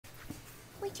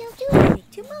doing?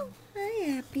 Come on.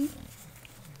 Hi, Happy.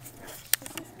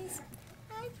 This is Miss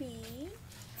Ivy.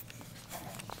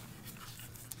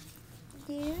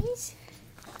 There's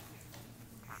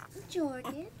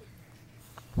Jordan.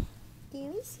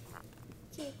 There's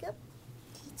Jacob.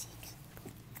 Hey, Jacob.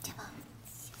 Come on.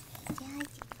 Say hi,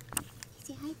 Jacob.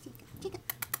 Say hi, Jacob. Jacob.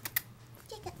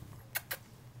 Jacob.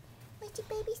 What you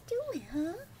babies doing,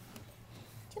 huh?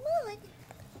 Come on.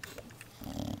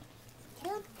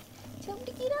 Tell him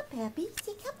to get up, Happy.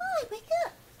 Say, come on, wake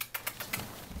up.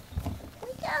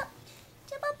 Wake up.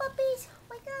 Come on, puppies.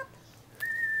 Wake up.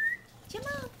 Come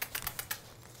on.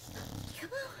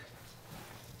 Come on.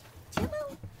 Come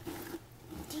on.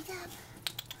 Get up.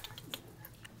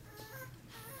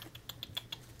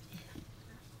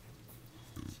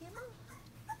 Come on.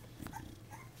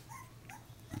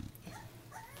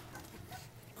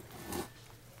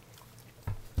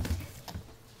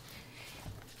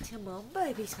 Come on,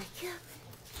 babies, wake up.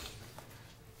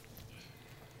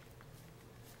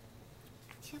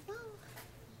 Come on.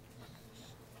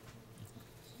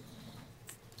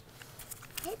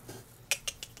 Hey.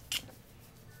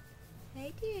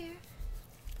 Hey, dear.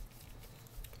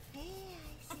 Hey,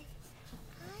 I say,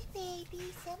 hi,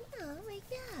 babies. Come on,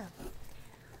 wake up.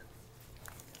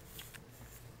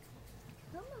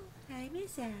 Come on. Hi,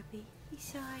 Miss Abby. You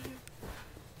saw her.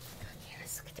 Here,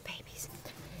 let's look at the babies.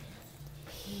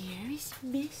 Here's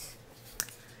Miss.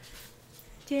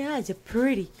 That's a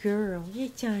pretty girl.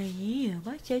 Yes, I am.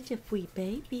 I'm such a sweet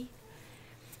baby.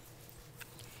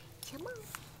 Come on.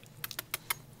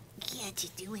 What you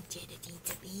doing, Jordon? Need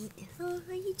to eat? Oh,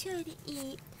 are you trying to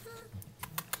eat? Huh?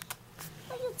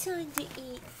 Are you trying to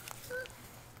eat? Huh?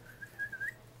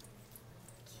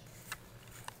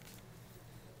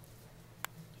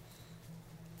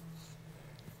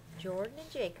 Jordan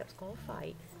and Jacob's gonna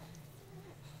fight.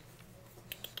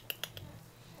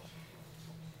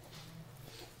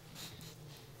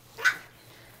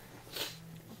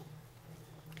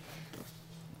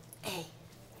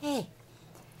 Hey,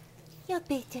 you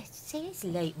better say it's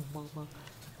late, Mama.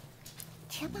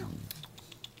 Come on.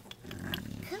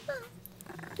 Come on.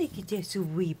 Look at those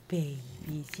sweet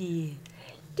babies here.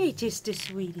 They're just the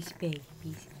sweetest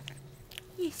babies.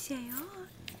 Yes, they are.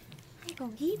 They're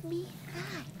gonna give me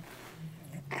hi.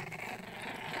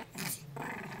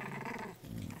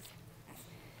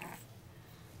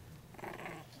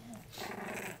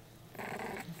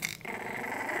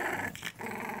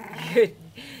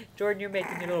 Jordan, you're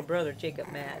making your little brother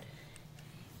Jacob mad.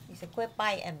 He said, quit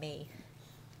biting me.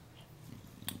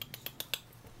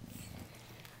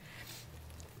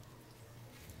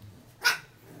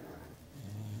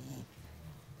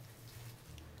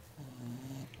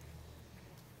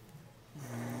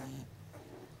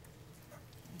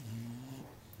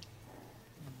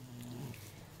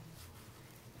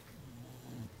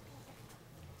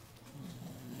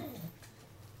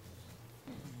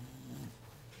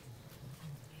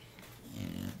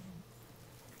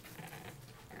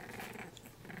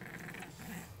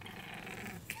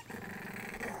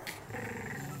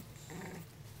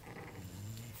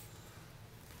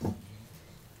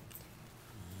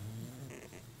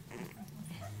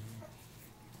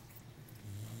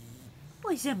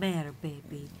 What's the matter,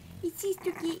 baby? Is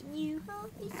sister getting you, huh?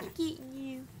 Is she getting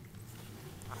you?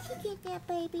 She get that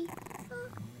baby, huh?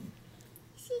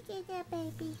 She get that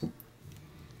baby,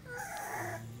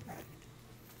 huh?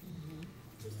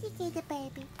 She get the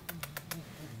baby.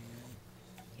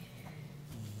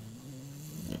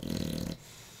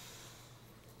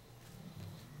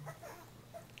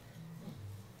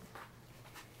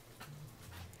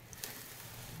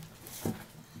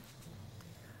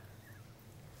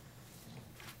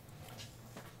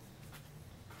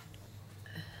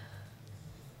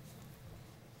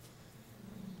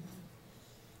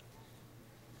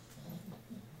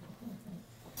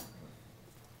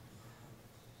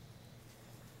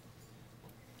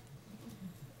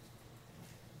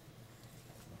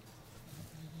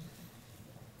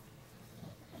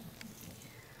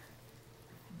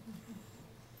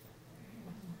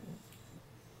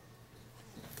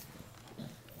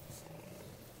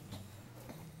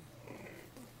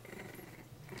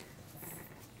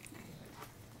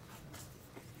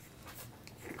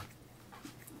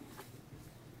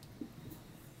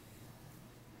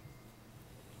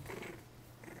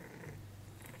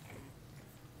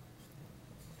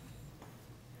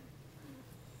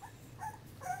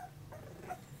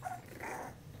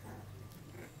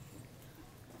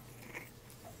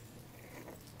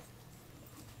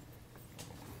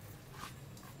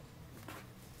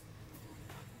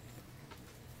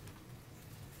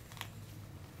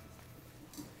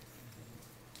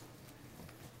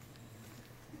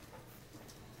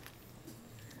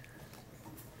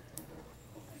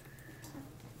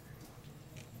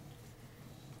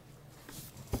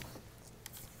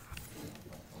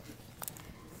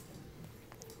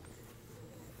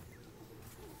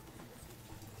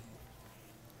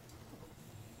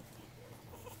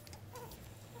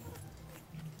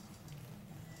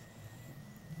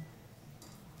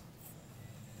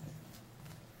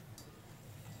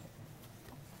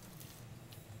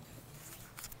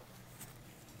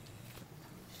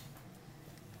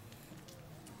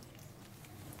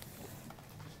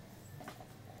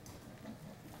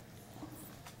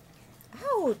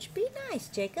 Ouch! Be nice,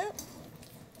 Jacob.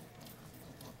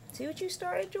 See what you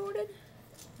started, Jordan?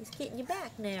 He's getting you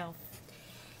back now.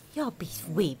 You'll be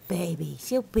sweet, baby.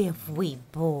 You'll be a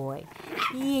sweet boy.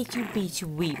 Yes, you be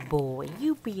sweet boy.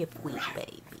 You be a sweet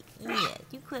baby. Yes,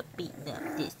 you quit beating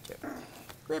up sister.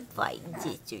 Quit fighting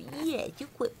sister. Yes, you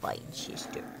quit fighting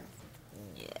sister.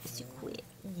 Yes, you quit.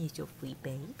 Yes, you're sweet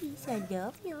babies. I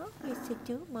love you. Yes, I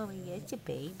do, Mommy. Yes, you're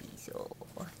babies.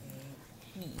 Oh,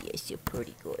 yes, you're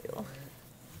pretty girl.